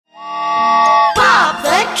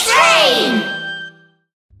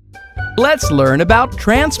Let's learn about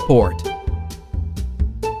transport.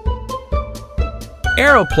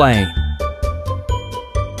 Aeroplane,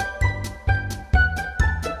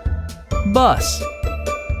 bus,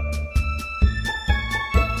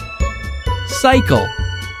 cycle,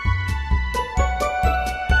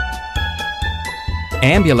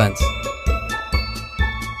 ambulance,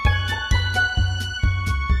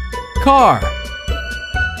 car,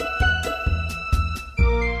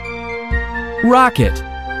 rocket,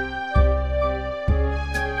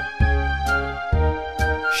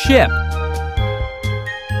 ship,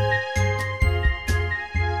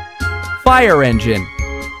 fire engine,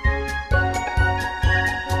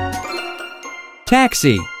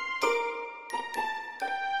 taxi,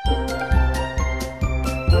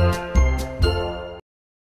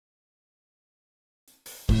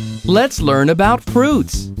 let's learn about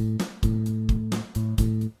fruits.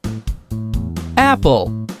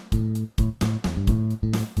 Apple,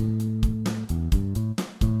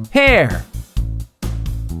 pear,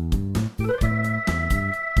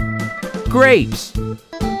 grapes,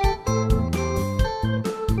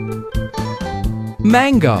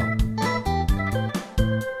 mango,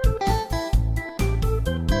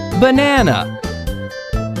 banana,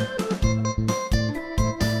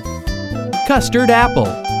 custard apple,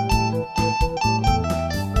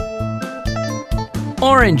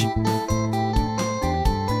 orange,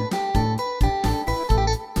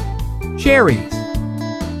 cherries,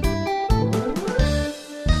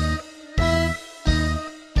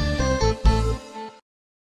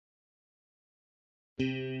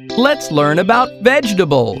 let's learn about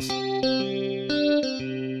vegetables.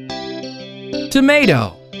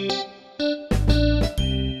 Tomato,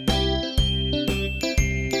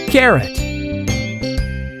 carrot,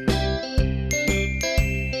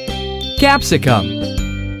 capsicum,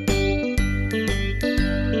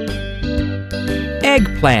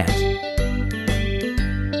 eggplant,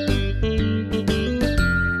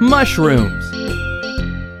 mushrooms,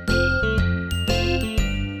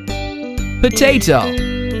 potato,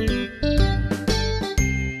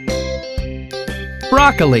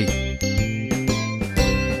 broccoli,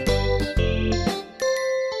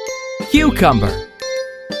 cucumber,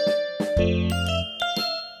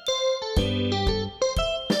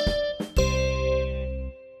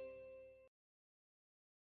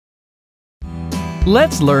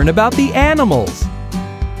 let's learn about the animals.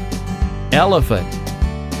 Elephant,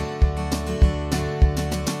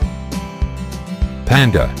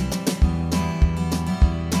 panda,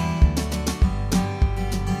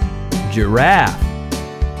 giraffe,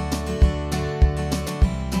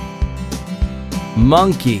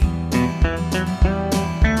 monkey,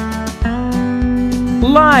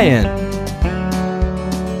 lion,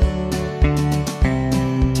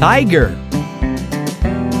 tiger,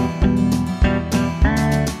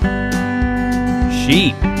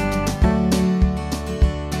 sheep,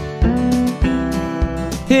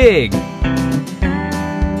 pig,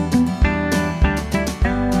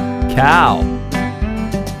 cow,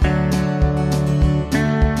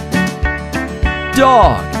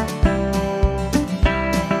 dog,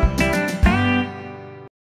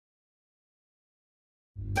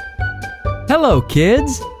 hello,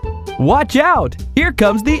 kids! Watch out! Here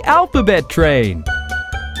comes the alphabet train!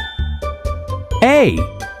 A,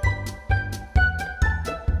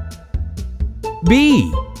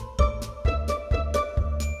 B,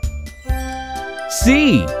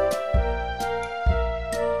 C,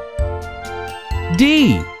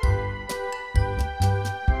 D,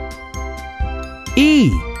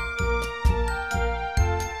 E,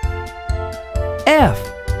 F,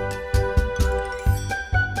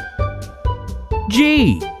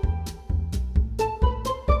 G,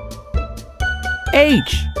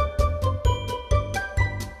 H,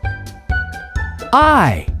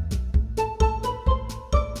 I,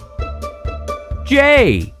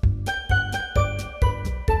 J,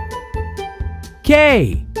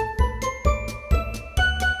 K,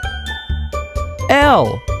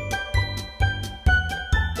 L,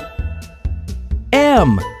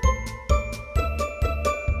 M,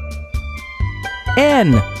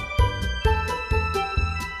 N,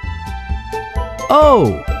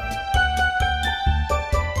 O,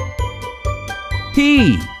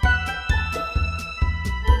 P,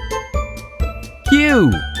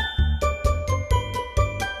 Q,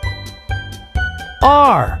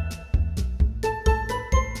 R,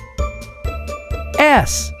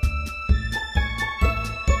 S,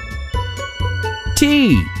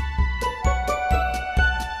 T,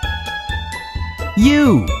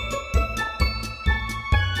 U,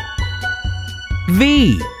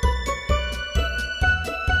 V,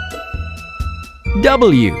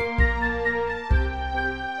 W,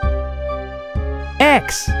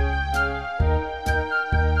 X,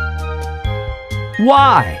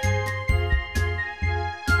 Y,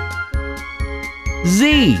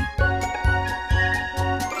 Z,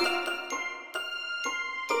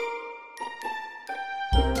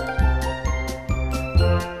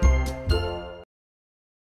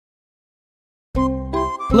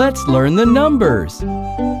 let's learn the numbers.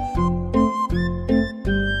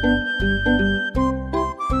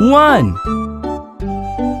 1,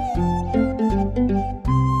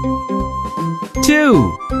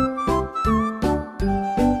 2,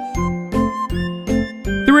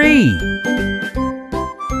 3,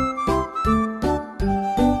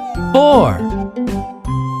 4,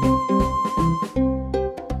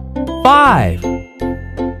 5,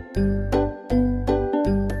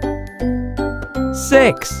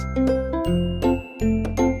 6,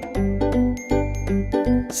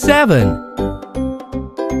 7,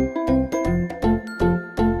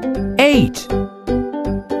 8,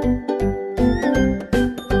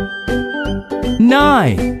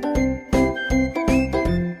 9,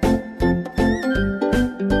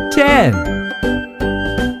 10.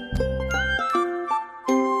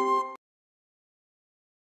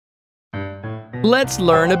 Let's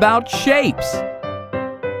learn about shapes.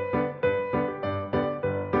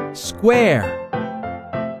 Square,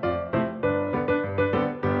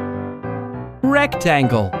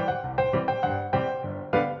 rectangle,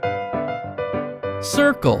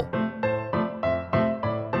 circle,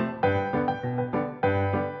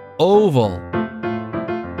 oval,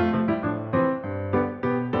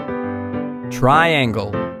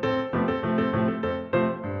 triangle,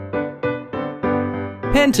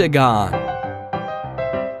 pentagon,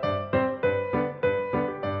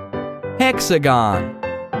 hexagon,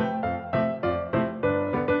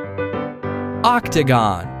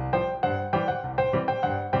 octagon,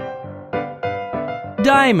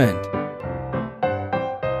 diamond,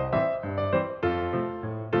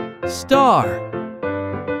 star,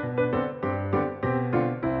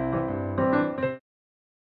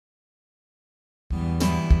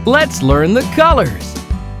 let's learn the colors.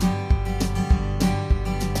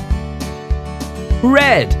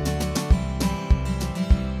 Red,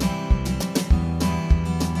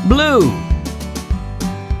 blue,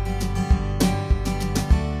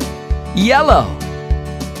 yellow,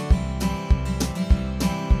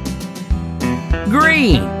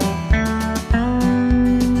 green,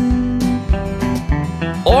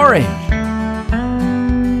 orange,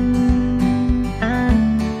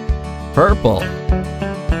 purple,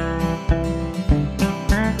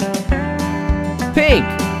 pink,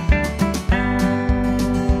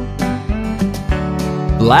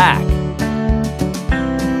 black,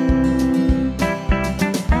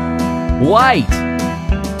 white,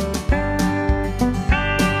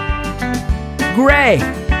 gray.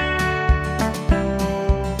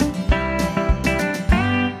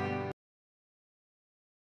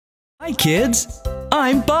 Hi kids,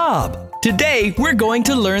 I'm Bob. Today we're going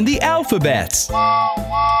to learn the alphabets.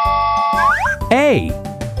 A,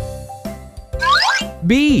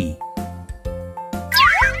 B,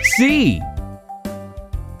 C,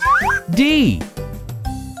 D,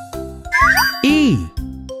 E,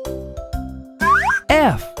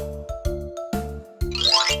 F,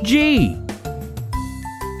 G,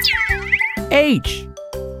 H,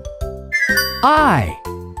 I,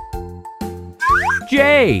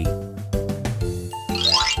 J,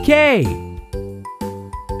 K,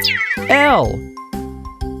 L,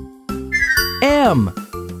 M,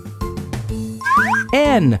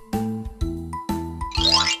 N,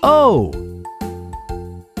 O,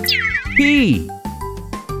 P,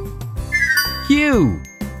 Q,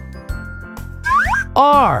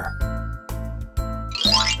 R,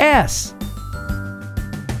 S,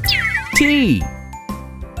 T,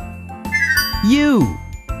 U,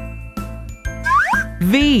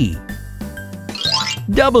 V,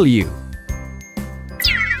 W,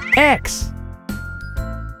 X,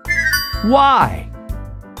 Y,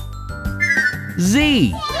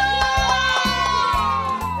 Z.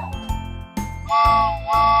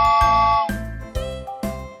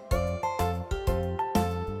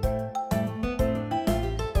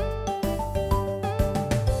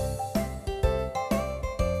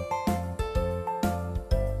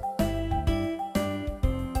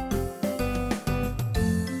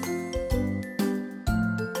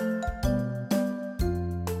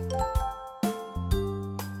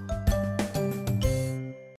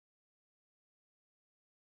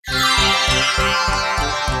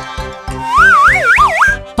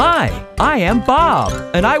 Hi, I am Bob,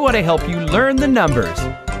 and I want to help you learn the numbers.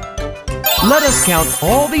 Let us count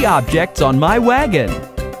all the objects on my wagon.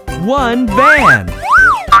 1 van,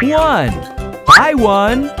 1, Hi,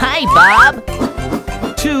 one. Hi,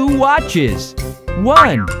 Bob. 2 watches.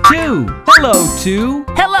 1, 2. Hello, 2.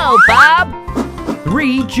 Hello, Bob.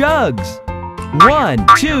 3 jugs. 1,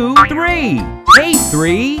 2, 3. Hey,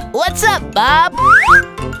 3. What's up, Bob?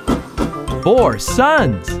 4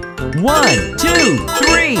 suns. 1, 2,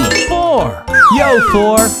 3, 4. Yo,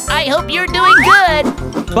 4. I hope you're doing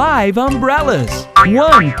good. 5 umbrellas.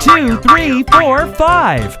 1, 2, 3, 4,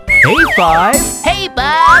 5. Hey, 5. Hey,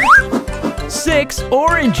 Bob. 6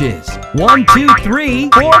 oranges. 1, 2, 3,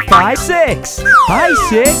 4, 5, 6. Hi,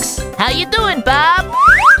 6. How you doing, Bob?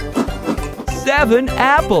 7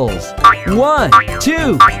 apples. 1,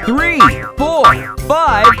 2, 3, 4,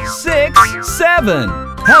 5, 6, 7.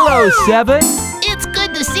 Hello, 7. It's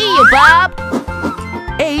good to see you, Bob.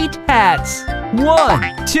 8 hats.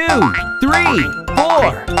 1, 2, 3,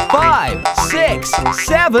 4, 5, 6,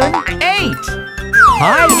 7, 8.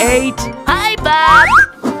 Hi, 8. Hi, Bob.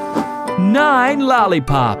 9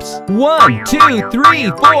 lollipops. 1, 2,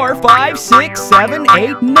 3, 4, 5, 6, 7,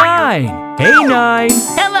 8, 9. Hey, 9.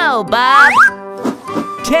 Hello, Bob.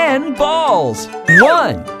 10 balls.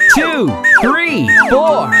 1, 2, 3,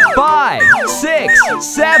 4, 5, 6,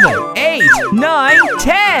 7, 8, 9,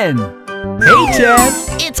 10. Hey, 10.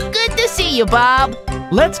 It's good to see you, Bob.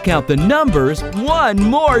 Let's count the numbers one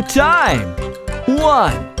more time.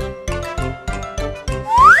 1,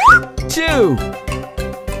 2,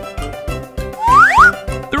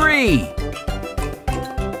 3,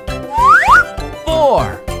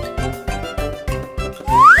 4,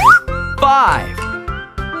 5,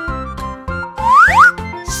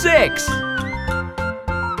 6,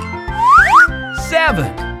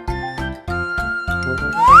 7,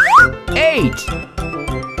 8,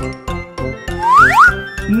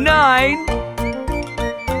 9,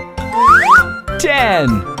 10.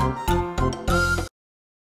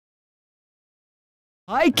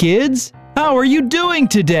 Hi, kids. How are you doing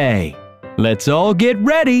today? Let's all get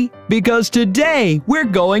ready because today we're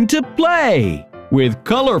going to play with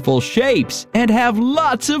colorful shapes and have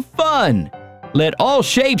lots of fun. Let all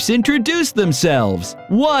shapes introduce themselves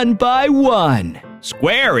one by one.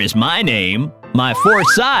 Square is my name. My 4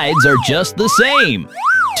 sides are just the same.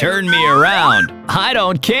 Turn me around. I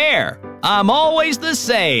don't care. I'm always the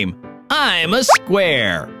same. I'm a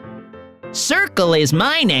square. Circle is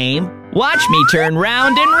my name. Watch me turn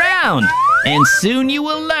round and round. And soon you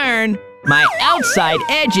will learn my outside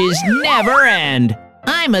edges never end.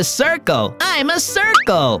 I'm a circle. I'm a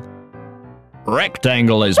circle.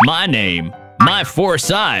 Rectangle is my name. My 4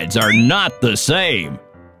 sides are not the same.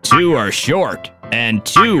 2 are short and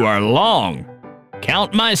 2 are long.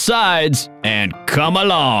 Count my sides and come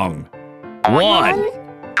along. 1,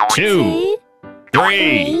 2,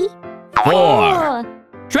 3, 4.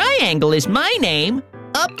 Triangle is my name.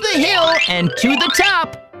 Up the hill and to the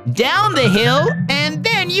top. Down the hill and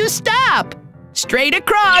then you stop. Straight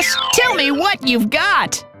across, tell me what you've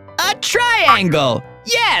got. A triangle.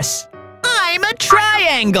 Yes, I'm a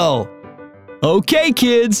triangle. Okay,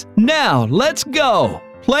 kids, now let's go.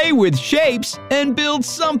 Play with shapes and build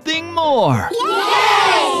something more.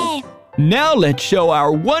 Yay! Now let's show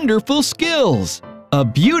our wonderful skills. A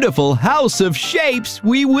beautiful house of shapes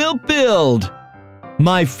we will build.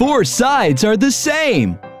 My 4 sides are the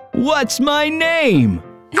same. What's my name?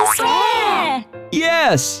 Square!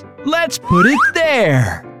 Yes, let's put it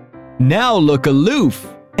there. Now look aloof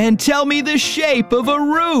and tell me the shape of a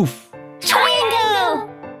roof. Triangle!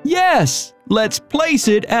 Yes, let's place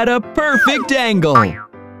it at a perfect angle.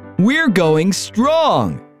 We're going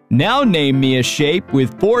strong. Now name me a shape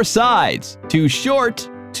with 4 sides. Too short,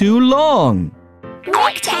 too long.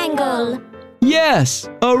 Rectangle! Yes,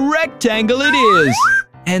 a rectangle it is.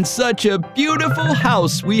 And such a beautiful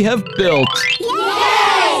house we have built.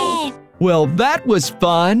 Yay! Well, that was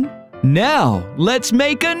fun. Now, let's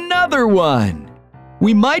make another one.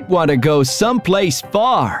 We might want to go someplace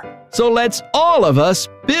far. So let's all of us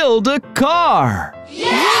build a car.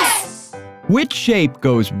 Yes! Which shape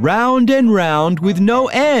goes round and round with no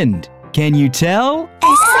end? Can you tell?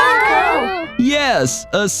 A circle! Yes,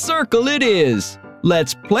 a circle it is.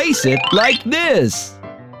 Let's place it like this.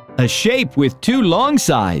 A shape with 2 long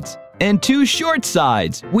sides and 2 short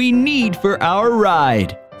sides we need for our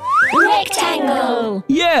ride. Rectangle!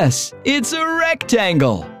 Yes, it's a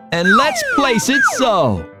rectangle. And let's place it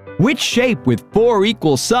so. Which shape with 4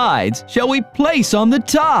 equal sides shall we place on the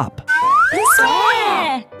top?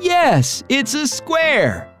 Square! Yes, it's a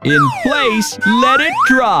square. In place, let it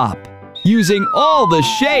drop. Using all the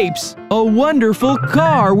shapes, a wonderful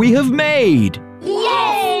car we have made.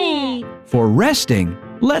 Yay! For resting,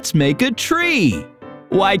 let's make a tree.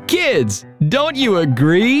 Why, kids, don't you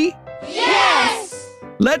agree? Yes!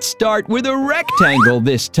 Let's start with a rectangle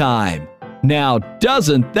this time. Now,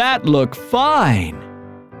 doesn't that look fine?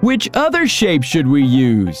 Which other shape should we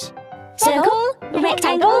use? Circle?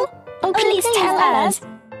 Rectangle? Oh, please tell us.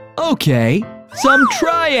 Okay, some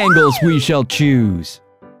triangles we shall choose.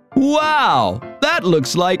 Wow, that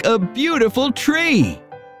looks like a beautiful tree.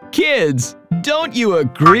 Kids, don't you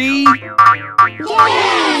agree?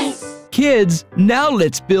 Yes! Kids, now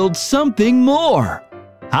let's build something more.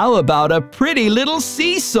 How about a pretty little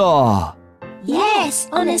seesaw? Yes,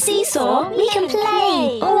 on a seesaw we can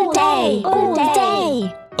play all day, all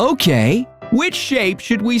day. Okay, which shape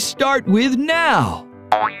should we start with now?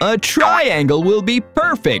 A triangle will be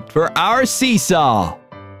perfect for our seesaw.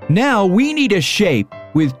 Now we need a shape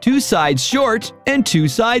with 2 sides short and 2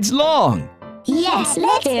 sides long. Yes,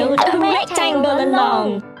 let's build a rectangle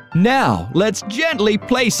along. Now let's gently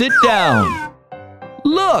place it down.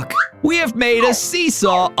 Look, we have made a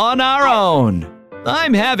seesaw on our own.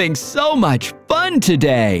 I'm having so much fun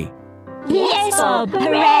today. Yes, Bob!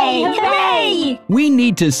 Hooray! Hooray! We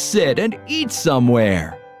need to sit and eat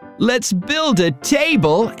somewhere. Let's build a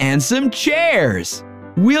table and some chairs.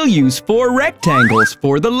 We'll use 4 rectangles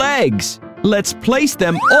for the legs. Let's place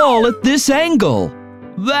them all at this angle.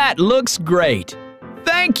 That looks great.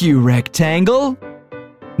 Thank you, rectangle.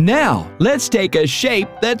 Now, let's take a shape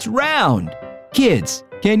that's round. Kids,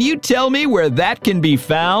 can you tell me where that can be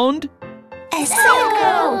found? A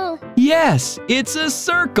circle! Yes, it's a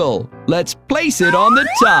circle. Let's place it on the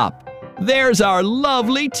top. There's our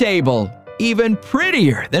lovely table, even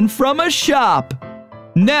prettier than from a shop.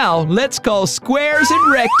 Now, let's call squares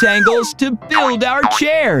and rectangles to build our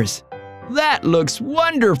chairs. That looks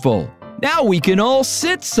wonderful. Now we can all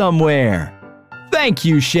sit somewhere. Thank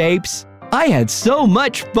you, shapes. I had so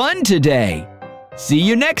much fun today. See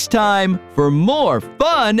you next time for more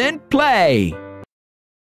fun and play.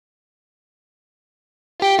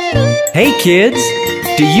 Hey kids,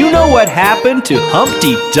 do you know what happened to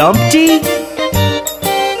Humpty Dumpty?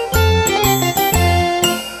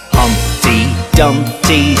 Humpty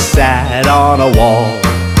Dumpty sat on a wall.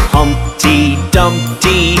 Humpty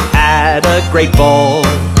Dumpty had a great fall.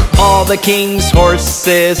 All the king's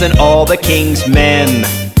horses and all the king's men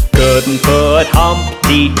couldn't put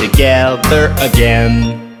Humpty together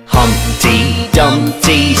again. Humpty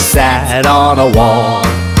Dumpty sat on a wall.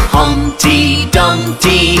 Humpty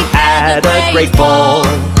Dumpty had a great fall.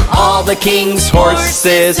 All the king's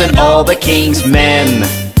horses and all the king's men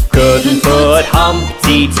couldn't put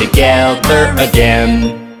Humpty together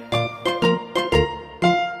again.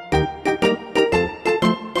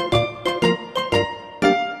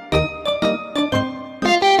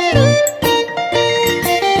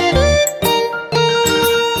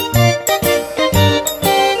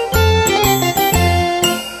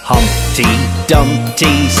 Humpty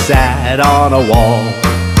Dumpty sat on a wall.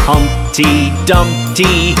 Humpty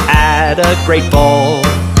Dumpty had a great fall.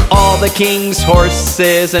 All the king's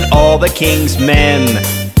horses and all the king's men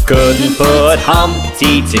couldn't put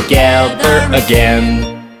Humpty together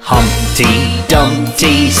again. Humpty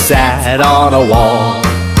Dumpty sat on a wall.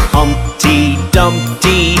 Humpty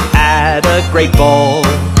Dumpty had a great fall.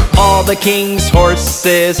 All the king's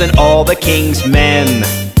horses and all the king's men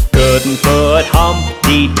couldn't put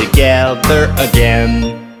Humpty together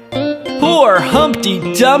again. Poor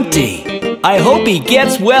Humpty Dumpty. I hope he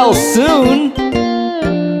gets well soon.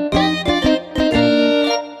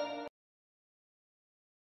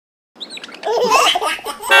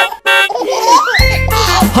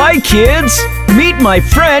 Hi kids! Meet my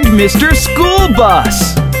friend Mr. School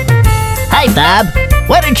Bus. Hi, Bob.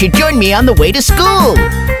 Why don't you join me on the way to school?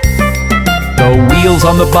 The wheels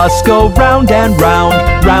on the bus go round and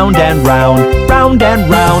round, round and round, round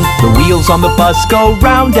and round. The wheels on the bus go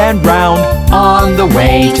round and round on the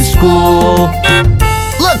way to school.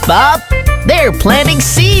 Look, Bob. They're planting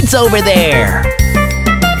seeds over there.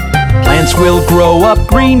 Plants will grow up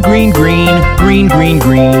green, green, green, green, green,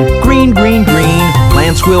 green, green, green, green.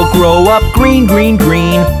 Plants will grow up green, green,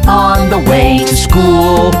 green on the way to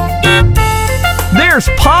school. There's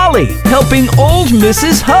Polly helping old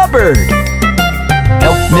Mrs. Hubbard.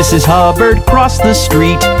 Help Mrs. Hubbard cross the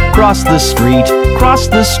street, cross the street, cross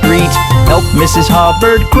the street. Help Mrs.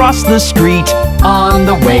 Hubbard cross the street on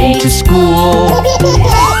the way to school.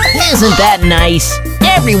 Isn't that nice?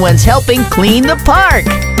 Everyone's helping clean the park.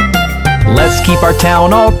 Let's keep our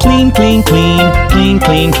town all clean, clean, clean, clean,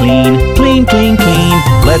 clean, clean, clean, clean, clean.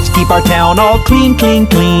 Let's keep our town all clean, clean,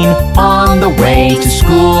 clean on the way to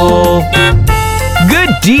school. Good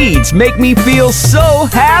deeds make me feel so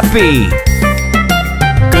happy.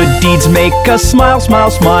 Good deeds make us smile,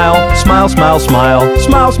 smile, smile. Smile, smile, smile.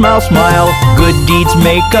 Smile, smile, smile. Good deeds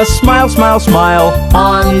make us smile, smile, smile.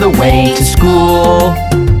 On the way to school.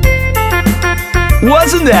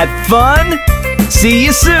 Wasn't that fun? See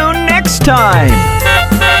you soon next time.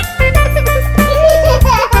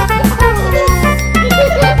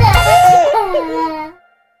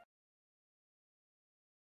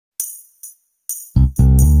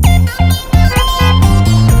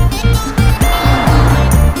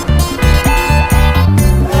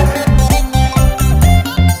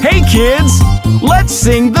 Hey kids, let's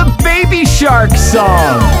sing the Baby Shark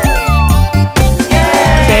song.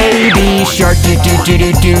 Baby shark do do do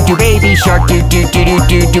do do do, baby shark do do do do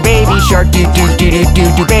do do, baby shark do do do do do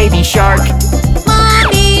do, baby shark.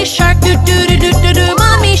 Mommy shark do do do do do do,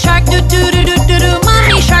 mommy shark do do do do do do,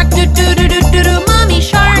 mommy shark do do do do do do, mommy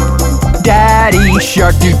shark. Daddy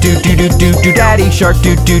shark do do do do do do, daddy shark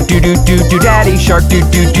do do do do do do, daddy shark do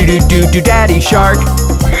do do do do do, daddy shark.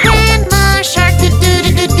 Grandma shark do do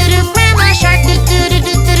do do do do, grandma shark do do do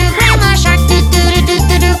do do do, grandma shark do do do do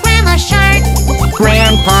do do, grandma shark.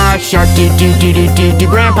 Grandpa shark do do do do do do,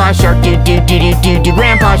 grandpa shark do do do do do do,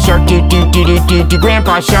 grandpa shark do do do do do do,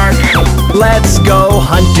 grandpa shark. Let's go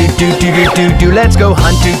hunt do do do do do do, let's go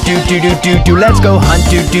hunt do do do do do do, let's go hunt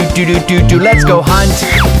do do do do do do, let's go hunt.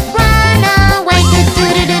 Run away do do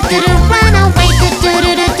do do do do, run away do do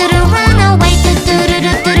do do do do, run away do do do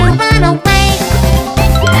do do do, run away.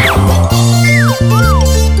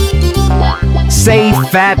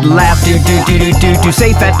 Safe at last do do do do do do,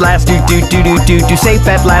 safe at last do do do do do do, safe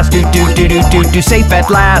at last do do do do do do, safe at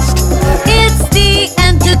last. It's the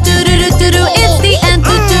end do do do do do do, it's the end do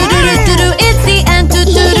do do do do do, it's the end do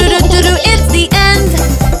do do do do do, it's the end.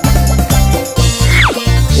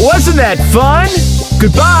 Wasn't that fun?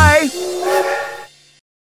 Goodbye.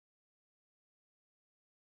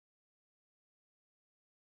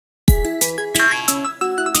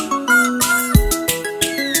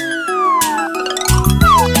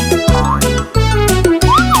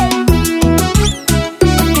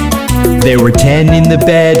 There were 10 in the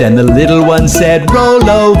bed and the little one said, roll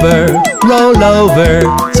over, roll over.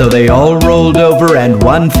 So they all rolled over and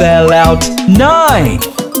one fell out. 9!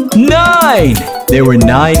 9! There were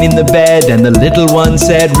 9 in the bed and the little one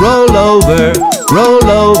said, roll over, roll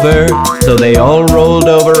over. So they all rolled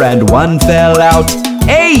over and one fell out.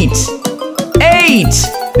 8! 8!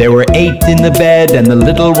 There were 8 in the bed and the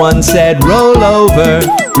little one said, roll over,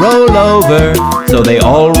 roll over. So they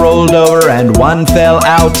all rolled over and one fell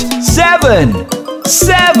out. 7!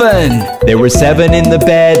 7! There were 7 in the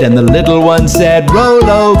bed and the little one said, roll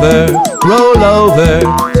over, roll over.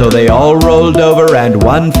 So they all rolled over and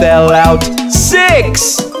one fell out. 6!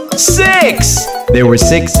 6! There were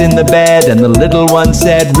 6 in the bed and the little one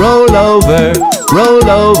said, roll over, roll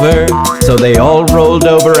over. So they all rolled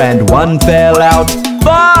over and one fell out.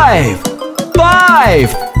 5!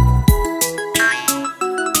 5!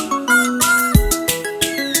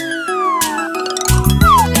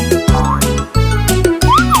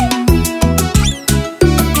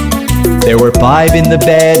 There were 5 in the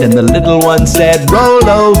bed and the little one said, roll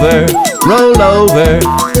over, roll over.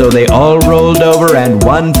 So they all rolled over and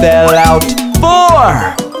one fell out.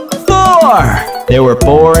 4! 4! There were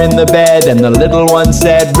 4 in the bed and the little one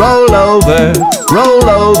said, roll over, roll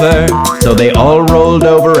over. So they all rolled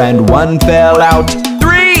over and one fell out.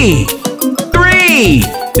 3! 3!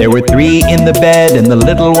 There were 3 in the bed and the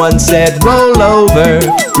little one said, roll over,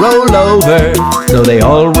 roll over. So they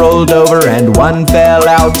all rolled over and one fell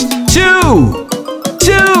out. 2!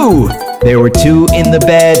 2! There were 2 in the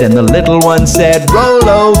bed and the little one said, roll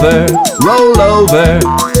over, roll over.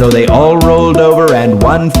 So they all rolled over and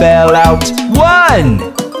one fell out. 1!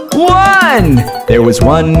 1! There was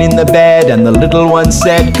 1 in the bed and the little one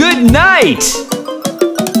said, good night!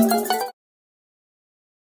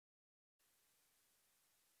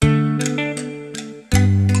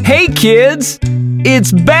 Hey kids,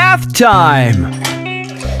 it's bath time!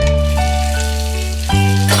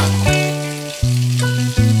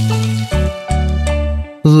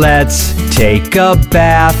 Let's take a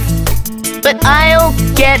bath. But I'll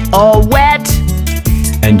get all wet.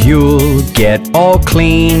 And you'll get all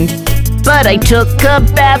clean. But I took a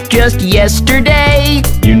bath just yesterday.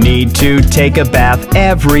 You need to take a bath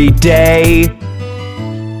every day.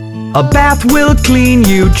 A bath will clean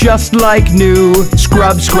you just like new.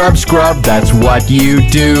 Scrub, scrub, scrub, that's what you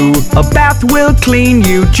do. A bath will clean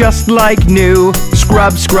you just like new.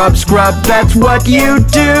 Scrub, scrub, scrub, that's what you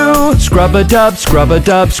do. Scrub-a-dub,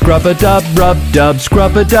 scrub-a-dub, scrub-a-dub, rub-dub,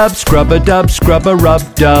 scrub-a-dub, scrub-a-dub,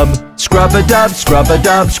 scrub-a-rub-dub. Scrub-a-dub,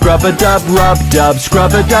 scrub-a-dub, scrub-a-dub, rub-dub,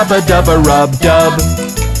 scrub-a-dub-a-dub-a-rub-dub.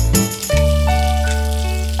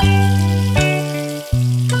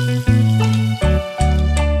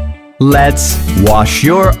 Let's wash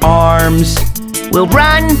your arms. We'll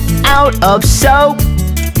run out of soap.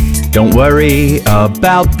 Don't worry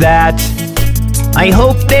about that. I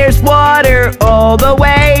hope there's water all the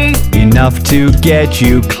way. Enough to get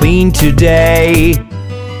you clean today.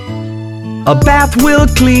 A bath will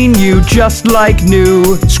clean you just like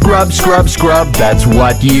new. Scrub, scrub, scrub, that's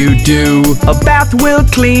what you do. A bath will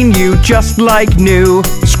clean you just like new.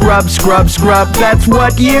 Scrub, scrub, scrub, that's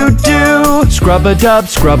what you do. Scrub-a-dub,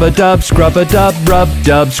 scrub-a-dub, scrub-a-dub,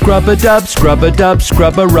 rub-dub. Scrub-a-dub, scrub-a-dub,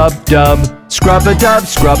 scrub-a-rub-dub. Scrub-a-dub,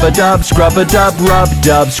 scrub-a-dub, scrub-a-dub,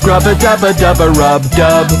 rub-dub.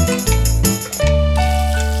 Scrub-a-dub-a-dub-a-rub-dub.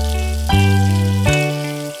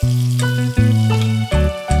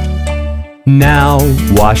 Now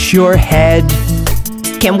wash your head.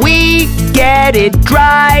 Can we get it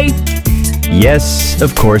dry? Yes,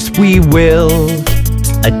 of course we will.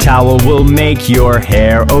 A towel will make your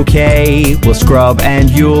hair okay. We'll scrub and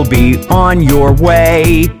you'll be on your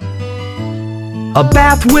way. A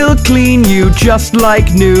bath will clean you just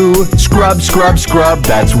like new. Scrub, scrub, scrub,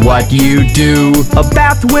 that's what you do. A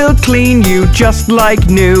bath will clean you just like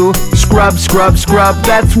new. Scrub, scrub, scrub,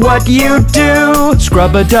 that's what you do.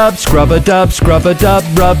 Scrub-a-dub, scrub-a-dub, scrub-a-dub,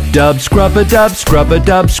 rub-dub. Scrub-a-dub,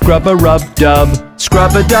 scrub-a-dub, scrub-a-rub-dub.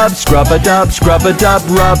 Scrub-a-dub, scrub-a-dub, scrub-a-dub,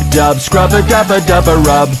 rub-dub.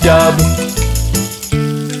 Scrub-a-dub-a-dub-a-rub-dub.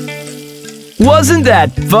 Wasn't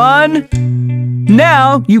that fun?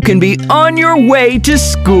 Now you can be on your way to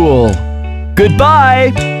school.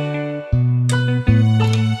 Goodbye!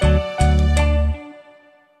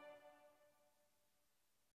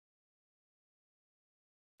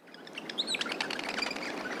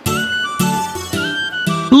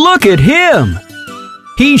 Look at him!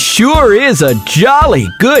 He sure is a jolly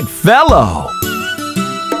good fellow.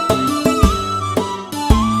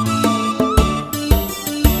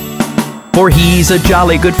 For he's a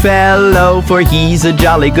jolly good fellow, for he's a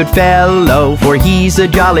jolly good fellow, for he's a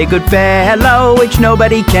jolly good fellow, which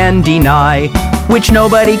nobody can deny, which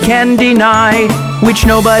nobody can deny, which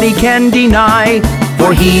nobody can deny.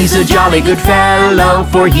 For he's a jolly good fellow,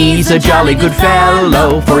 for he's a jolly good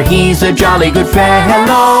fellow, for he's a jolly good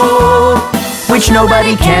fellow, which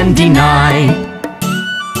nobody can deny.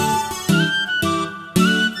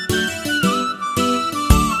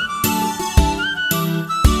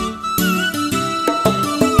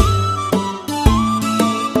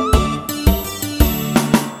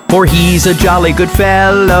 For he's a jolly good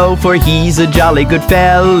fellow, for he's a jolly good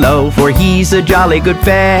fellow, for he's a jolly good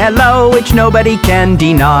fellow, which nobody can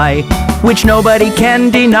deny, which nobody can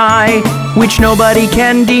deny, which nobody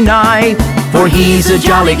can deny. For he's a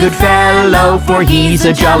jolly good fellow, for he's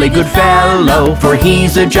a jolly good fellow, for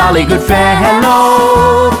he's a jolly good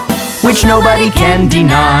fellow, which nobody can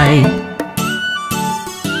deny.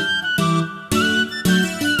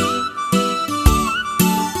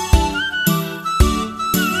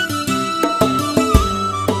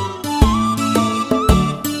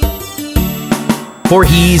 For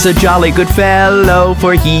he's a jolly good fellow,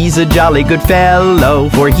 for he's a jolly good fellow,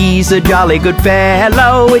 for he's a jolly good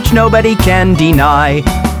fellow, which nobody can deny,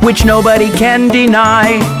 which nobody can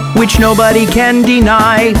deny, which nobody can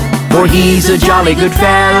deny. For he's a jolly good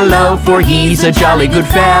fellow, for he's a jolly good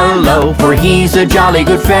fellow, for he's a jolly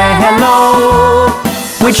good fellow,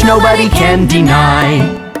 which nobody can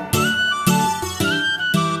deny.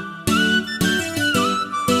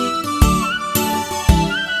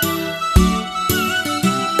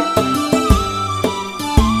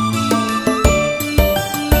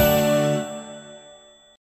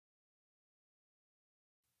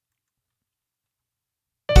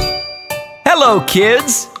 Hello,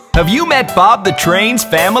 kids! Have you met Bob the Train's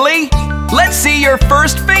family? Let's see your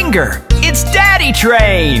first finger. It's Daddy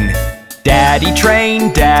Train. Daddy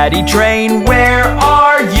Train, where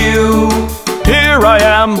are you? Here I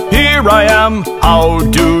am, how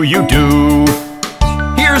do you do?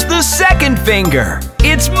 Here's the second finger.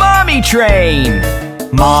 It's Mommy Train.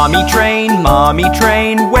 Mommy Train,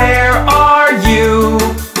 where are you?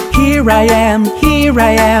 Here I am,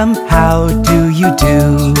 how do you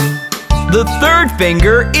do? The third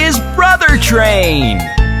finger is Brother Train.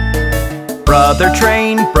 Brother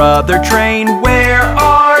Train, where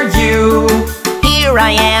are you? Here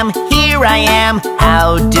I am,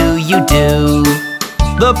 how do you do?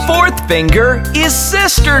 The fourth finger is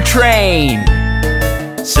Sister Train.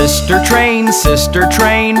 Sister Train,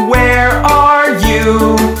 where are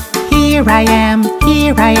you? Here I am,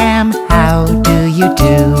 how do you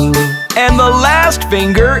do? And the last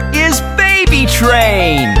finger is Baby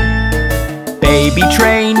Train. Baby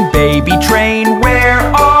Train, where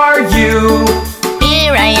are you?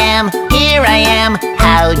 Here I am,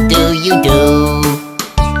 how do you do?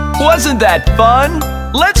 Wasn't that fun?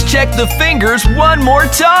 Let's check the fingers one more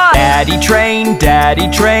time. Daddy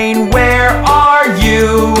train, where are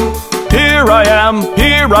you? Here I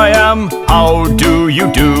am, how do you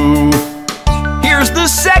do? Here's the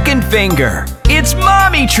second finger. It's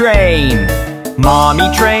Mommy train. Mommy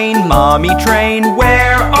train,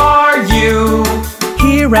 where are you?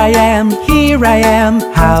 Here I am,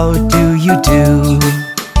 how do you do?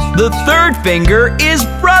 The third finger is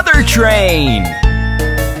Brother train.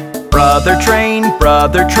 Brother train,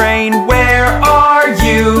 where are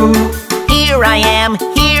you? Here I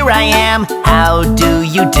am, how do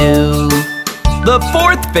you do? The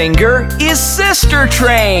fourth finger is Sister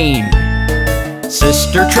train.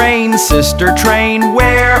 Sister train,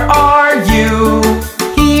 where are you?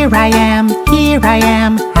 Here I am,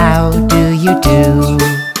 how do you do?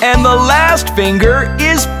 And the last finger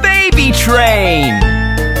is Baby train.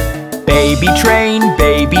 Baby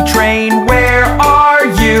train, where are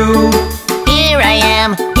you? Here I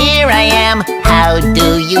am, how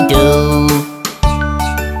do you do?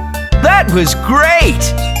 That was great!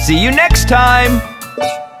 See you next time!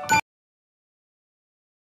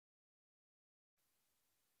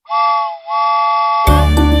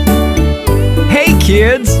 Hey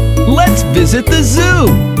kids, let's visit the zoo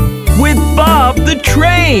with Bob the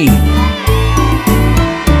Train.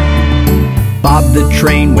 Bob the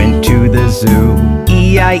Train went to the zoo,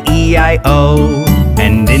 E-I-E-I-O.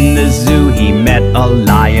 And in the zoo he met a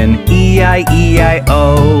lion,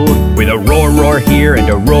 E-I-E-I-O. With a roar, roar here and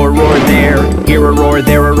a roar, roar there. Here a roar,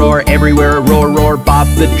 there a roar, everywhere a roar, roar. Bob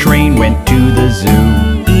the Train went to the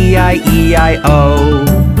zoo, E-I-E-I-O.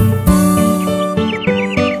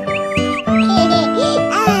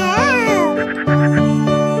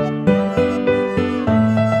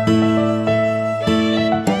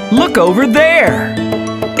 Look over there!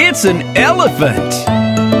 It's an elephant!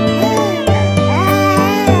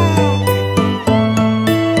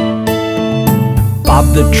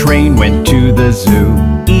 Bob the Train went to the zoo,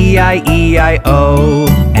 E-I-E-I-O.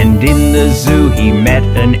 And in the zoo he met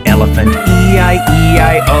an elephant,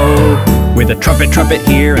 E-I-E-I-O. With a trumpet, trumpet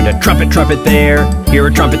here and a trumpet, trumpet there. Here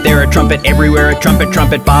a trumpet, there a trumpet, everywhere a trumpet,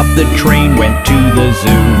 trumpet. Bob the Train went to the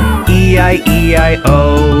zoo,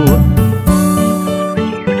 E-I-E-I-O.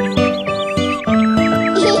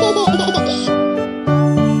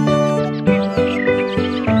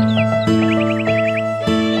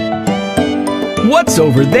 What's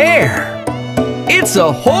over there? It's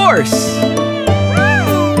a horse!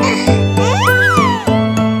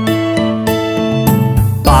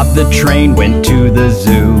 Bob the Train went to the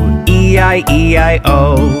zoo,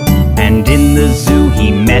 E-I-E-I-O. And in the zoo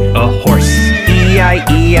he met a horse,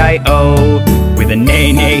 E-I-E-I-O. With a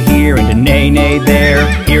neigh-neigh here and a neigh-neigh there.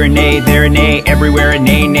 Here a neigh, there a neigh, everywhere a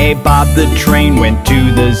neigh-neigh. Bob the Train went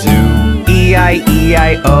to the zoo,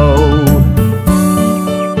 E-I-E-I-O.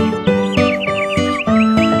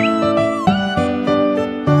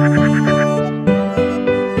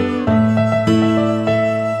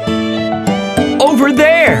 Over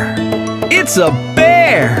there! It's a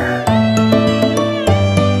bear!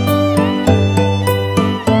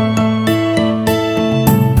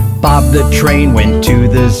 Bob the Train went to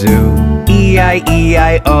the zoo,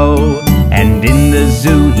 E-I-E-I-O. And in the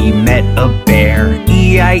zoo he met a bear,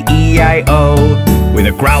 E-I-E-I-O. With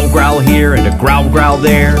a growl, growl here and a growl, growl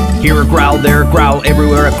there. Here a growl, there a growl,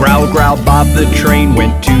 everywhere a growl, growl. Bob the Train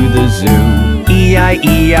went to the zoo,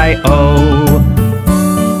 E-I-E-I-O.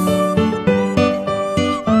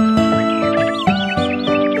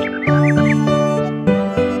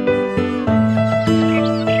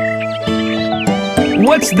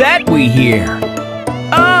 What's that we hear?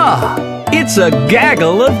 Ah, it's a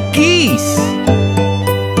gaggle of geese.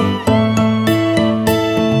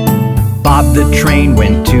 Bob the Train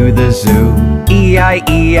went to the zoo,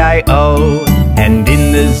 E-I-E-I-O. And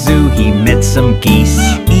in the zoo he met some geese,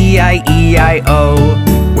 E-I-E-I-O.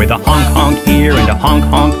 With a honk, honk here and a honk,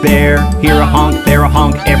 honk there. Here a honk, there a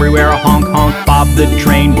honk, everywhere a honk, honk. Bob the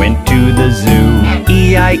Train went to the zoo,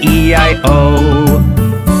 E-I-E-I-O.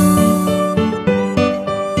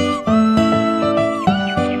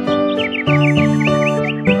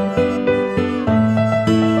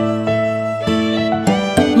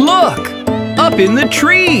 Look! Up in the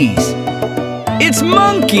trees! It's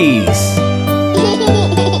monkeys!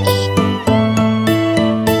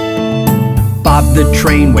 Bob the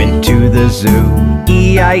Train went to the zoo,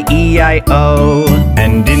 E-I-E-I-O.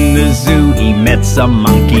 And in the zoo he met some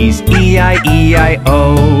monkeys,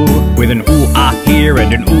 E-I-E-I-O. With an ooh-ah here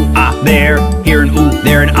and an ooh-ah there. Here an ooh,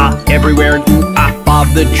 there an ah, everywhere an ooh-ah. Bob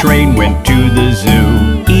the Train went to the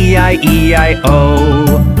zoo,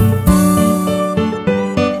 E-I-E-I-O.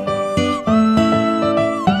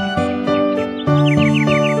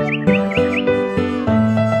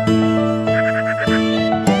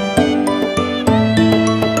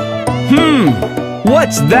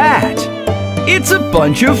 What's that? It's a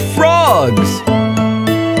bunch of frogs.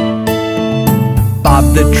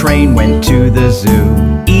 Bob the train went to the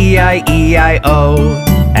zoo, E-I-E-I-O.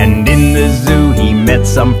 And in the zoo he met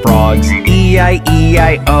some frogs,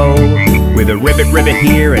 E-I-E-I-O. With a ribbit, ribbit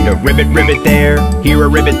here and a ribbit, ribbit there. Here a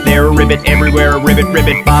ribbit, there a ribbit, everywhere a ribbit,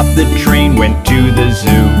 ribbit. Bob the train went to the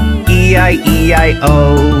zoo,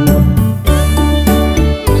 E-I-E-I-O.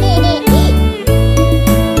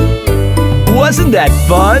 Wasn't that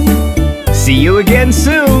fun? See you again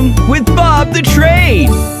soon with Bob the Train!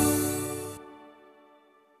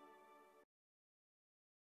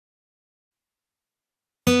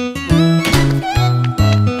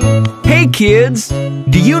 Hey kids,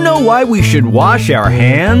 do you know why we should wash our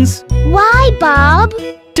hands? Why, Bob?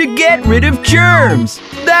 To get rid of germs,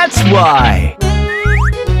 that's why!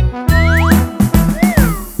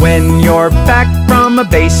 When you're back from a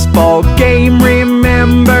baseball game,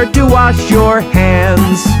 remember to wash your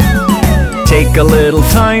hands. Take a little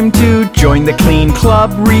time to join the clean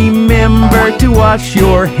club, remember to wash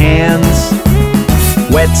your hands.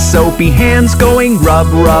 Wet soapy hands going rub,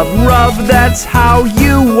 rub, rub, that's how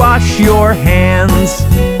you wash your hands.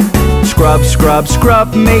 Scrub, scrub,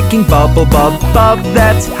 scrub, making bubble, bub, bub,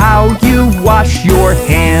 that's how you wash your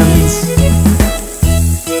hands.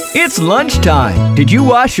 It's lunchtime. Did you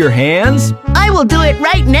wash your hands? I will do it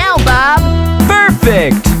right now, Bob.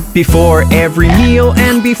 Perfect! Before every meal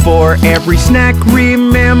and before every snack,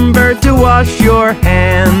 remember to wash your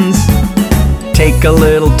hands. Take a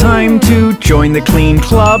little time to join the clean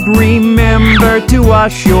club, remember to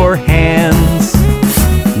wash your hands.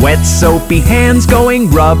 Wet soapy hands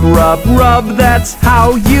going rub, rub, rub, that's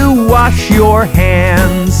how you wash your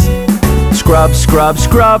hands. Scrub, scrub,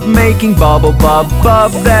 scrub, making bubble, bub,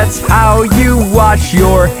 bub, that's how you wash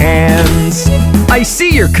your hands. I see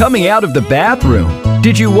you're coming out of the bathroom.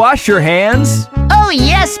 Did you wash your hands? Oh,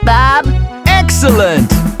 yes, Bob.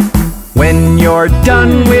 Excellent! When you're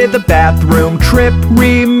done with the bathroom trip,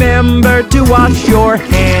 remember to wash your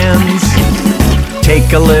hands.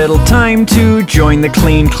 Take a little time to join the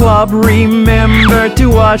clean club, remember to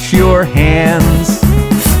wash your hands.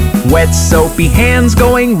 Wet soapy hands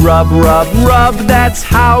going rub, rub, rub, that's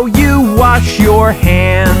how you wash your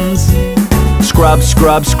hands. Scrub,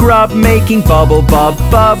 scrub, scrub, making bubble, bub,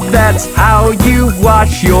 bub, that's how you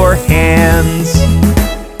wash your hands.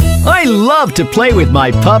 I love to play with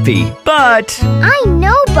my puppy, but I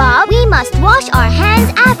know, Bob. We must wash our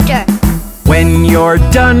hands after. when you're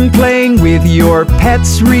done playing with your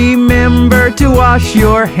pets, remember to wash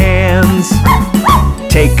your hands.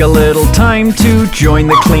 Take a little time to join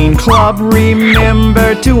the clean club,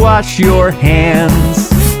 remember to wash your hands.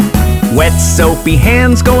 Wet soapy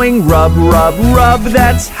hands going rub, rub, rub,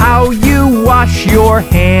 that's how you wash your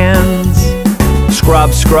hands.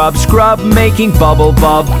 Scrub, scrub, scrub, making bubble,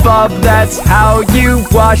 bub, bub, that's how you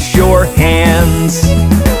wash your hands.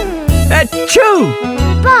 Achoo!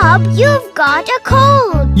 Bob, you've got a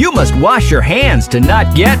cold. You must wash your hands to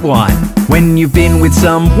not get one. When you've been with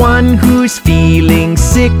someone who's feeling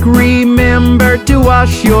sick, remember to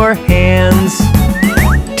wash your hands.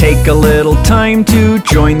 Take a little time to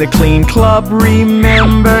join the clean club,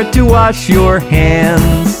 remember to wash your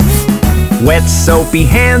hands. Wet soapy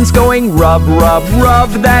hands going rub, rub, rub,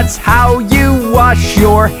 that's how you wash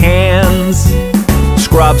your hands.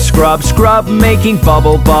 Scrub, scrub, scrub, making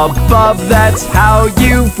bubble, bub, bub, that's how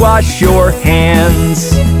you wash your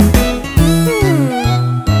hands.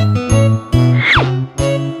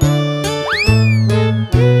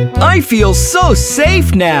 I feel so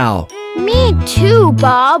safe now. Me too,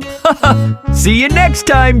 Bob. See you next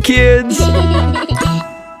time, kids.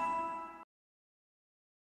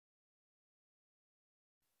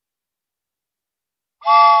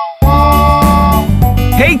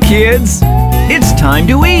 Hey kids, it's time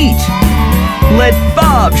to eat. Let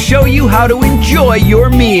Bob show you how to enjoy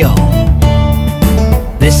your meal.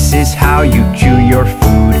 This is how you chew your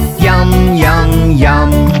food. Yum, yum,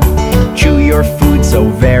 yum. Chew your food so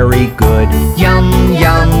very good. Yum,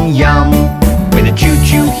 yum, yum. With a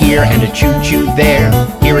choo-choo here and a choo-choo there.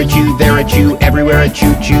 Here a chew, there a chew, everywhere a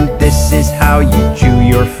choo-choo. This is how you chew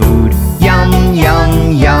your food. Yum,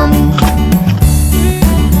 yum, yum.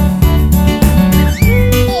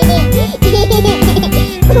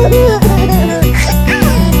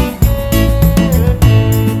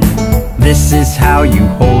 This is how you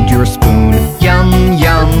hold your spoon. Yum,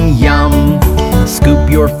 yum, yum. Scoop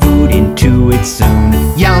your food into it soon.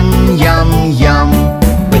 Yum, yum, yum.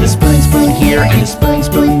 With a spoon, spoon here and a spoon,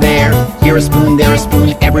 spoon there. Here a spoon, there a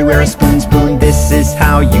spoon, everywhere a spoon, spoon. This is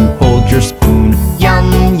how you hold your spoon.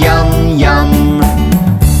 Yum, yum, yum.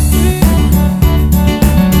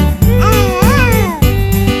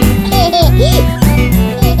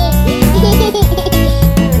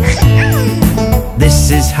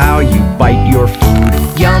 This is how you bite your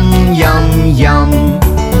food. Yum, yum, yum.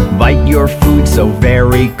 Bite your food so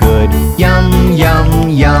very good. Yum, yum,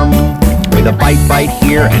 yum. With a bite, bite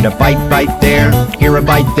here and a bite, bite there. Here a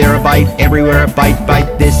bite, there a bite, everywhere a bite,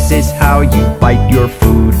 bite. This is how you bite your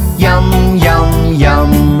food. Yum, yum,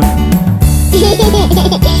 yum.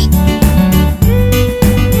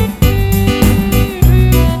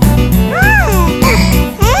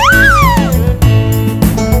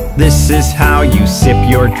 This is how you sip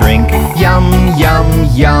your drink. Yum, yum,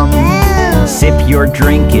 yum. Sip your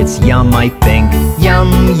drink, it's yum, I think.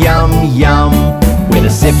 Yum, yum, yum. With a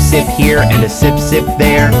sip, sip here and a sip, sip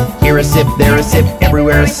there. Here a sip, there a sip,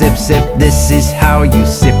 everywhere a sip, sip. This is how you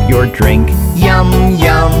sip your drink. Yum,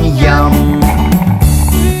 yum, yum.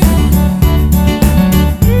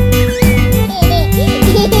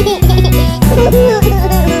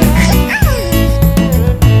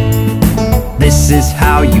 This is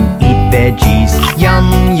how you eat veggies.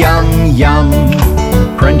 Yum, yum, yum.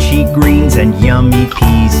 Crunchy greens and yummy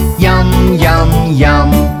peas. Yum, yum,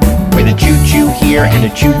 yum. With a choo-choo here and a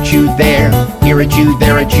choo-choo there. Here a chew,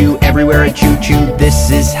 there a chew, everywhere a choo-choo. This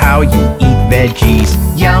is how you eat veggies.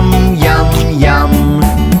 Yum, yum, yum.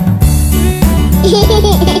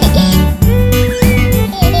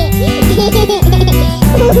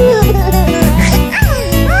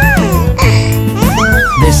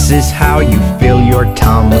 This is how you fill your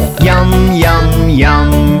tum. Yum, yum,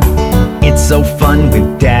 yum. It's so fun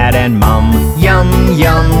with Dad and Mum. Yum,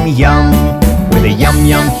 yum, yum. With a yum,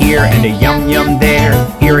 yum here and a yum, yum there.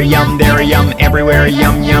 Here a yum, there a yum, everywhere a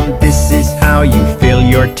yum, yum. This is how you fill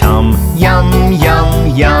your tum. Yum,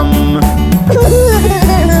 yum, yum.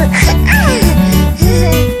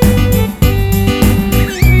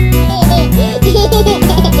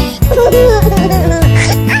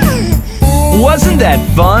 Wasn't that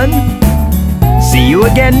fun? See you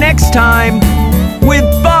again next time with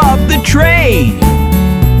Bob the Train.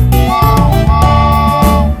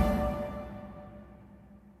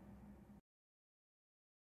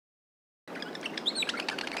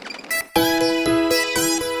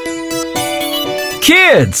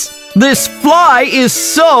 Kids, this fly is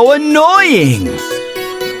so annoying.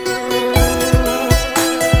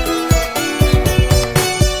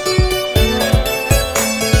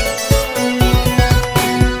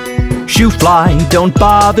 Shoo fly, don't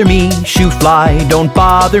bother me. Shoo fly, don't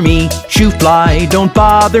bother me. Shoo fly, don't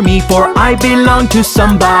bother me, for I belong to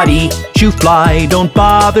somebody. Shoo fly, don't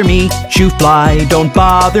bother me. Shoo fly, don't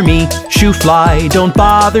bother me. Shoo fly, don't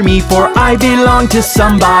bother me, for I belong to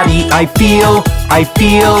somebody. I feel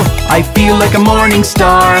like a morning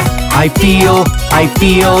star. I feel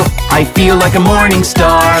like a morning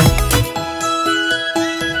star.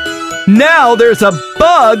 Now there's a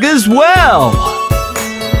bug as well.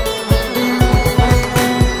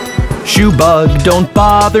 Shoo bug, don't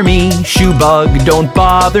bother me. Shoo bug, don't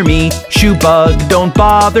bother me. Shoo bug, don't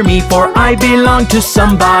bother me, for I belong to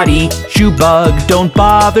somebody. Shoo bug, don't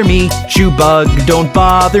bother me. Shoo bug, don't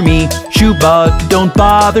bother me. Shoo bug, don't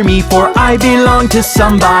bother me, for I belong to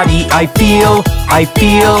somebody. I feel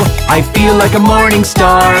like a morning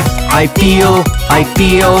star. I feel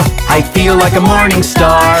like a morning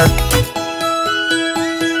star.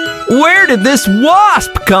 Where did this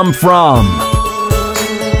wasp come from?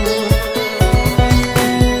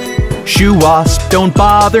 Shoo wasp, don't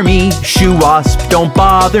bother me. Shoo wasp, don't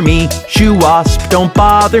bother me. Shoo wasp, don't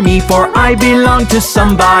bother me, for I belong to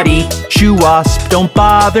somebody. Shoo wasp, don't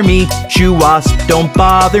bother me. Shoo wasp, don't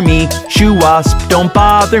bother me. Shoo wasp, don't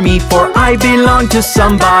bother me, for I belong to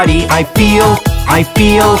somebody. I feel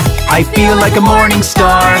like a morning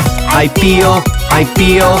star. I feel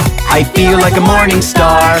like a morning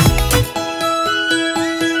star.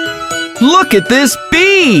 Look at this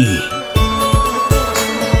bee.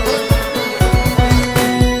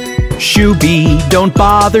 Shoo bee, don't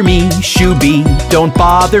bother me. Shoo bee, don't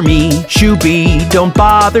bother me. Shoo bee, don't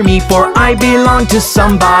bother me, for I belong to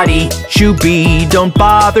somebody. Shoo bee, don't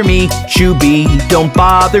bother me. Shoo bee, don't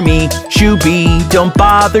bother me. Shoo bee, don't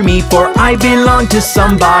bother me, for I belong to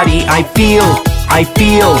somebody. I feel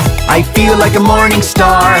like a morning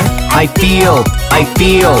star. I feel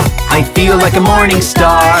like a morning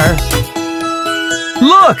star.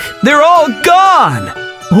 Look, they're all gone.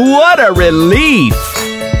 What a relief.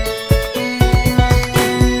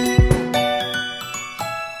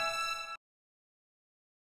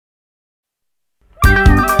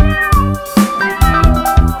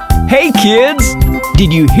 Hey kids,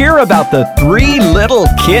 did you hear about the 3 little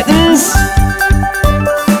kittens?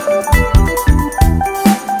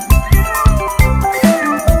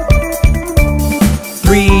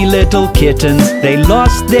 3 little kittens, they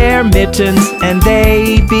lost their mittens and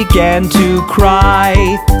they began to cry.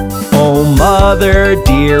 Oh, mother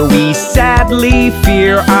dear, we sadly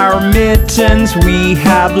fear our mittens we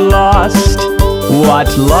have lost.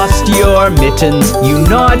 What, lost your mittens, you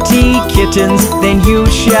naughty kittens? Then you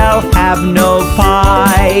shall have no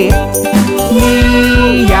pie.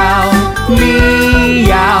 Meow,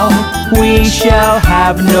 meow, we shall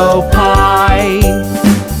have no pie.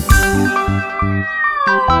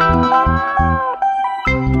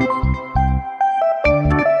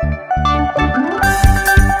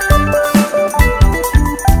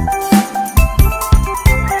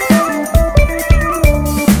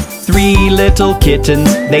 3 little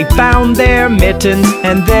kittens, they found their mittens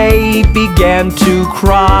and they began to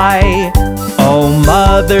cry. Oh,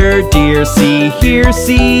 mother dear, see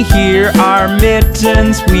here, our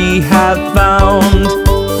mittens we have found.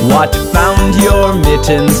 What, found your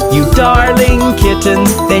mittens, you darling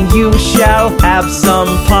kittens? Then you shall have some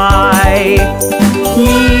pie.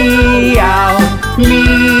 Meow,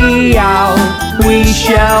 meow, we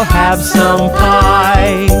shall have some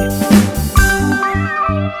pie.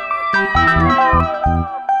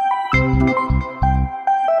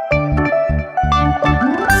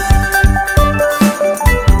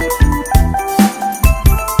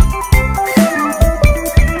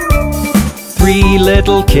 3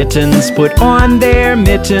 little kittens put on their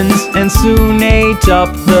mittens and soon ate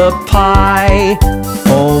up the pie.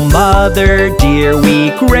 Oh, mother dear,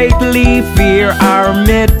 we greatly fear our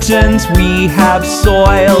mittens we have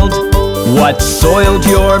soiled. What, soiled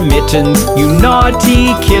your mittens, you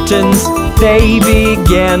naughty kittens? They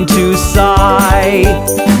began to sigh.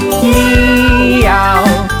 Meow,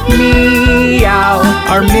 meow,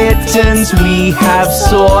 our mittens we have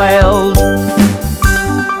soiled.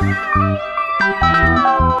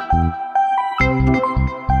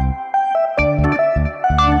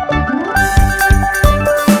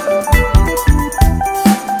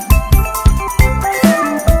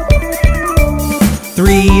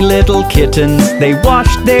 3 little kittens, they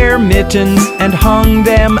washed their mittens and hung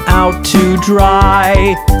them out to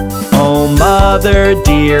dry. Oh, mother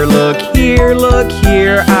dear, look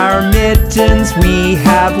here, our mittens we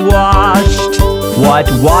have washed. What,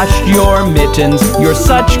 washed your mittens? You're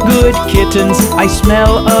such good kittens, I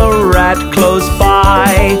smell a rat close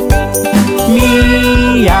by.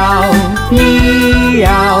 Meow,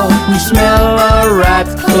 meow, we smell a rat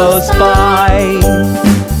close by.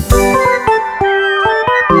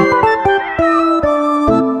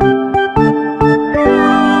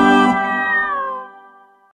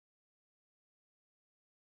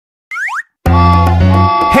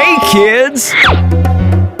 Kids,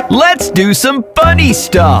 let's do some funny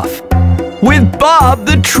stuff with Bob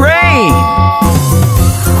the Train.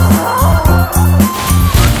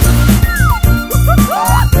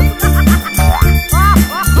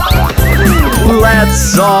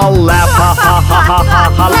 Let's all laugh, ha ha ha ha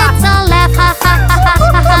ha ha. Let's all laugh, ha ha ha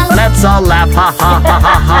ha ha. Let's all laugh, ha ha ha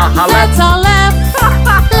ha ha ha. Let's all laugh.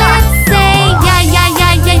 Let's say ya ya ya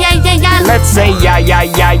ya ya ya ya. Let's say ya ya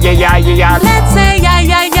ya ya ya ya ya. Let's say ya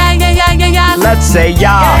ya ya ya ya ya ya. Let's say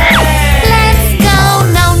ya. Let's go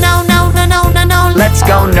no no no no no no no. Let's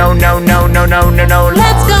go no no no no no no no.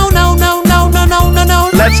 Let's go no no no no no no no.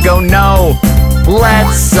 Let's go no.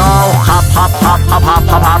 Let's all hop hop hop hop hop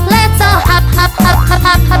hop hop. Let's all hop hop hop hop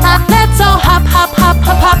hop hop hop. Let's all hop hop hop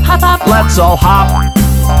hop hop hop hop. Let's all hop.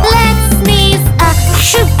 Let's sneeze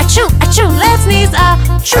achoo achoo achoo. Let's sneeze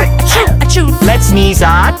achoo achoo achoo. Let's sneeze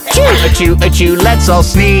achoo achoo achoo. Let's all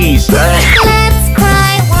sneeze. Let's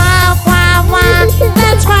cry wah wah wah.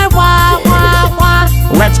 Let's cry wah wah wah.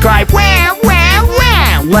 Let's cry wah wah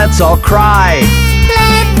wah. Let's all cry.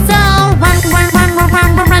 Let's all run run run run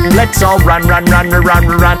run run run. Let's all run run run run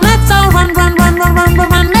run run. Let's all run run run run run run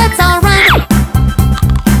run. Let's all run.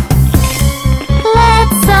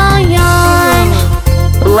 Let's all yawn.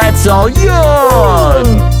 Let's all yawn.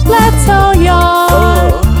 Let's all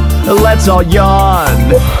yawn. Let's all yawn.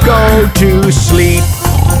 Go to sleep.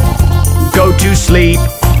 Go to sleep.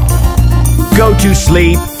 Go to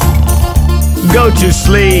sleep. Go to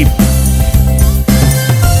sleep.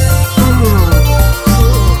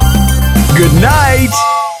 Good night.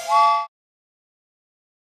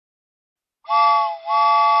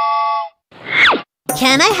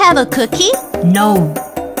 Can I have a cookie? No.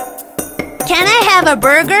 Can I have a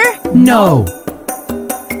burger? No.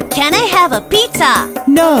 Can I have a pizza?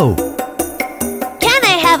 No. Can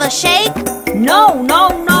I have a shake? No, no,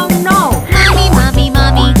 no, no. Mommy, mommy,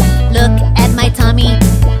 mommy, look at my tummy.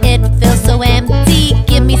 It feels so empty,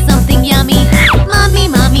 give me something yummy. Mommy,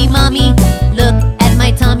 mommy, mommy, look at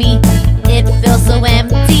my tummy. It feels so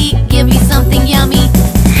empty, give me something yummy.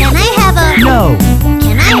 Can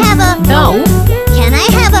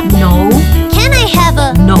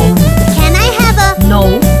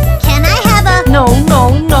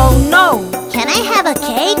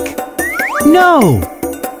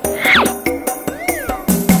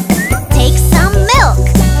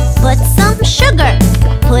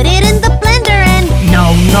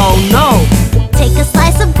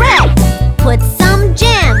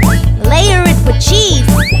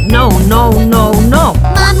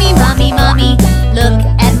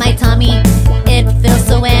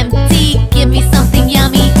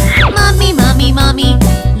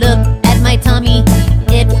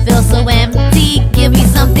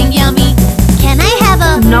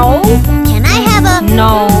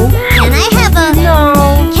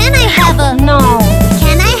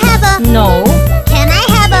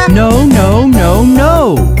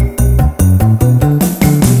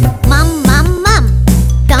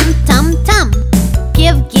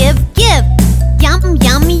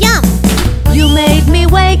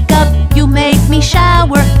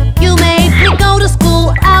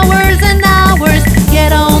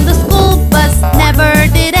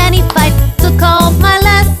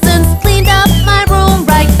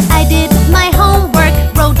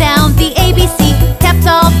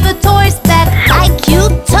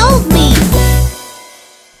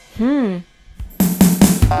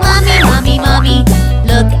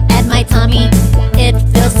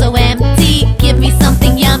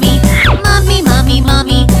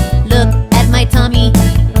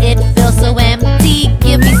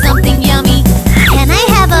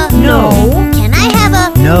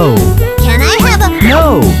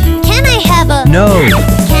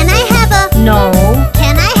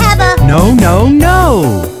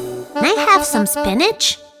some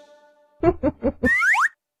spinach?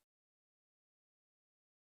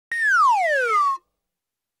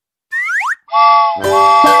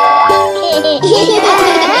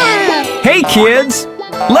 Hey kids,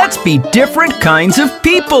 let's be different kinds of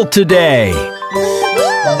people today.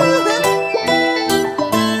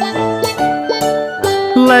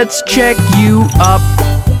 Let's check you up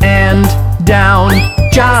and down,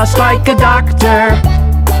 just like a doctor.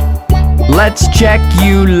 Let's check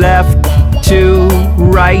you left to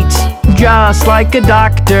right, just like a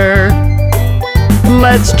doctor.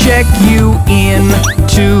 Let's check you in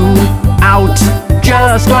to out,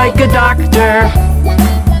 just like a doctor.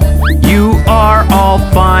 You are all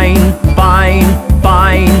fine, fine,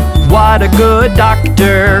 fine. What a good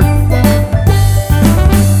doctor.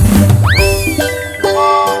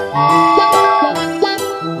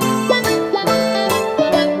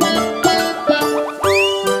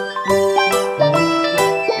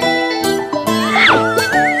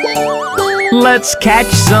 Let's catch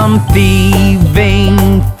some thieving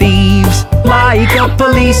thieves like a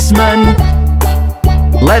policeman.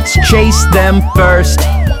 Let's chase them first,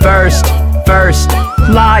 first, first,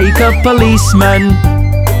 like a policeman.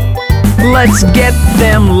 Let's get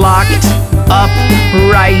them locked up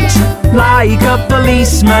right, like a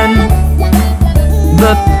policeman.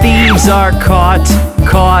 The thieves are caught,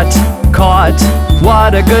 caught, caught.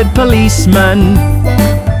 What a good policeman.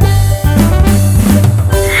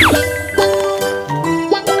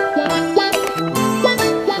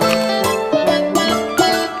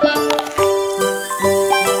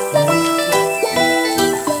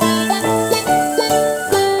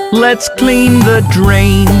 Let's clean the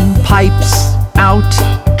drain pipes out,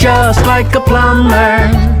 just like a plumber.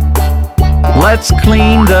 Let's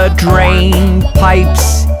clean the drain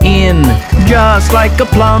pipes in, just like a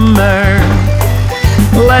plumber.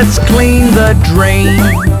 Let's clean the drain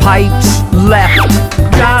pipes left,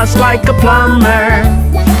 just like a plumber.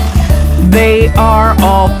 They are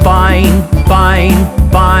all fine, fine,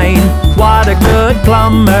 fine. What a good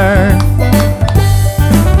plumber.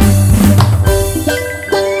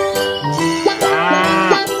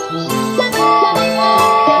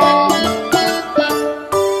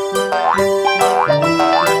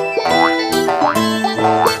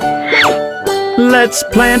 Let's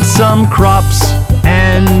plant some crops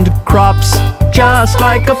and crops, just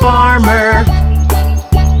like a farmer.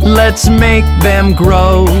 Let's make them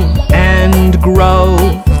grow and grow,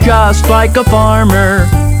 just like a farmer.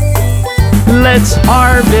 Let's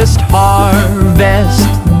harvest, harvest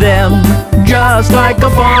them, just like a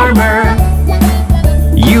farmer.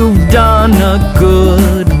 You've done a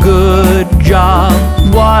good, good job.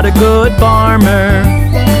 What a good farmer.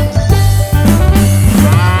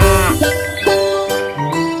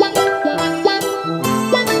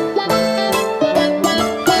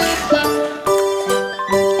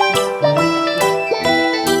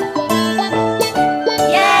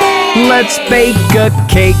 Let's bake a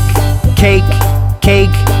cake, cake,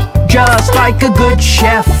 cake, just like a good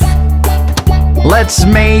chef. Let's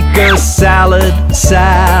make a salad,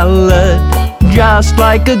 salad, just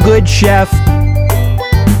like a good chef.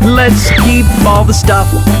 Let's keep all the stuff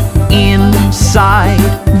inside,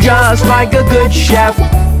 just like a good chef.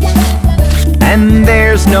 And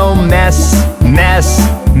there's no mess, mess,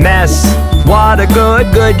 mess. What a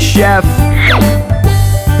good, good chef.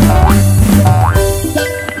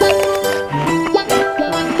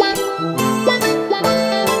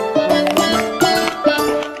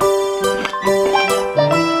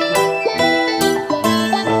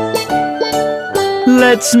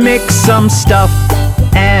 Let's mix some stuff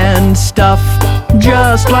and stuff,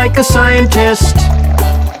 just like a scientist.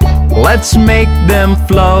 Let's make them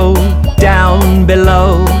flow down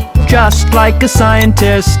below, just like a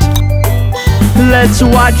scientist. Let's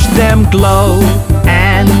watch them glow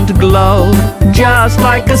and glow, just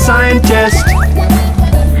like a scientist.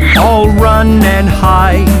 All run and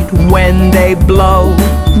hide when they blow.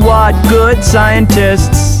 What good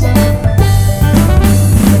scientists.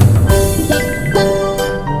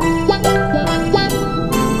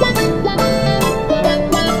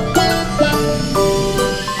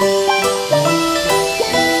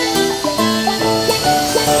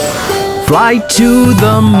 Fly to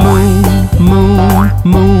the moon, moon,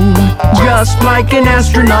 moon, just like an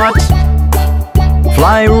astronaut.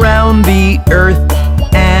 Fly round the earth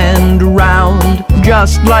and round,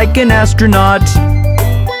 just like an astronaut.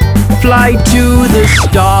 Fly to the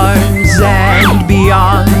stars and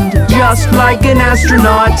beyond, just like an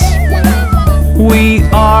astronaut. We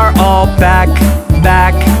are all back,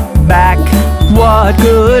 back, back. What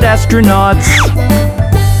good astronauts.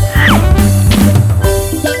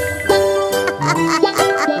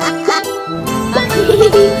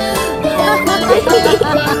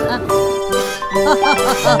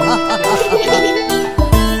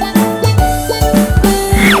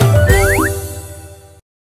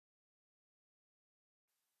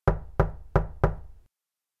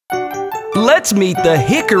 Let's meet the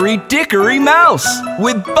Hickory Dickory Mouse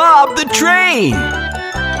with Bob the Train.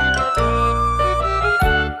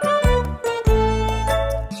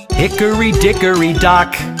 Hickory dickory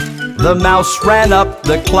dock, the mouse ran up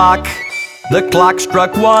the clock. The clock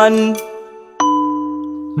struck 1.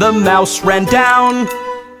 The mouse ran down.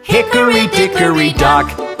 Hickory dickory dock,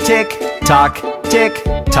 tick tock, tick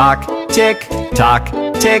tock, tick tock,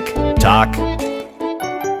 tick tock.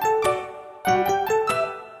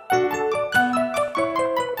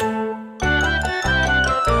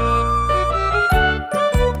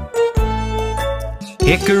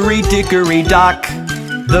 Hickory dickory dock,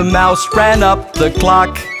 the mouse ran up the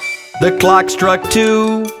clock. The clock struck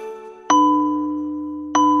 2.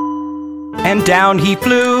 And down he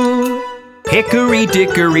flew. Hickory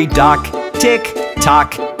dickory dock, tick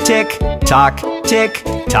tock, tick tock, tick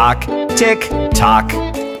tock, tick tock.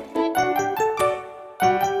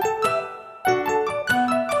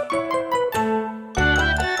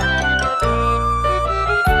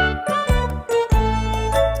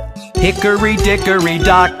 Hickory dickory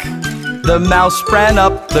dock, the mouse ran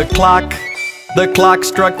up the clock. The clock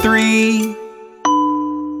struck 3.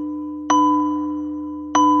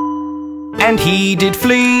 And he did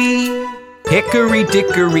flee. Hickory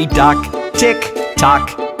dickory dock, tick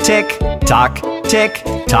tock, tick tock, tick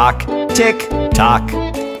tock, tick tock.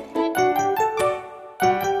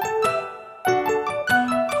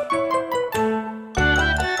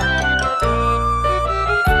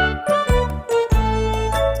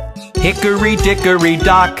 Hickory dickory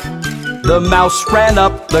dock, the mouse ran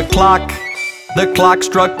up the clock. The clock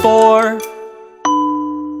struck 4.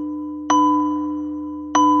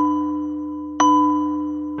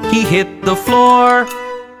 He hit the floor.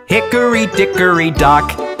 Hickory dickory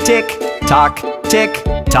dock, tick tock, tick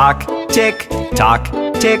tock, tick tock,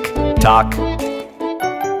 tick tock.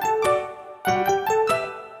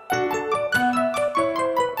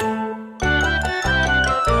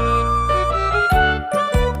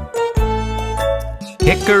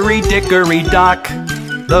 Hickory dickory dock,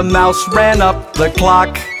 the mouse ran up the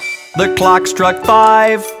clock. The clock struck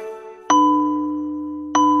 5.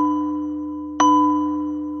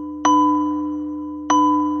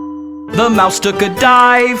 The mouse took a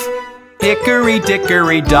dive. Hickory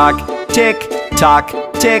dickory dock, tick tock,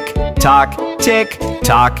 tick tock, tick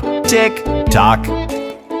tock, tick tock.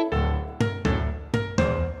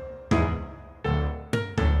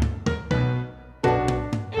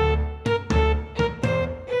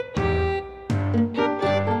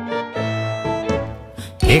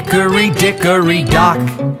 Hickory dickory dock,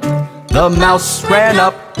 the mouse ran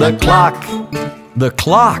up the clock. The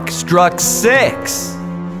clock struck 6.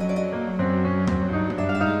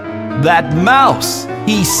 That mouse,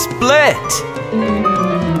 he split.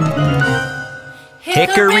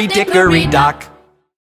 Hickory dickory dock,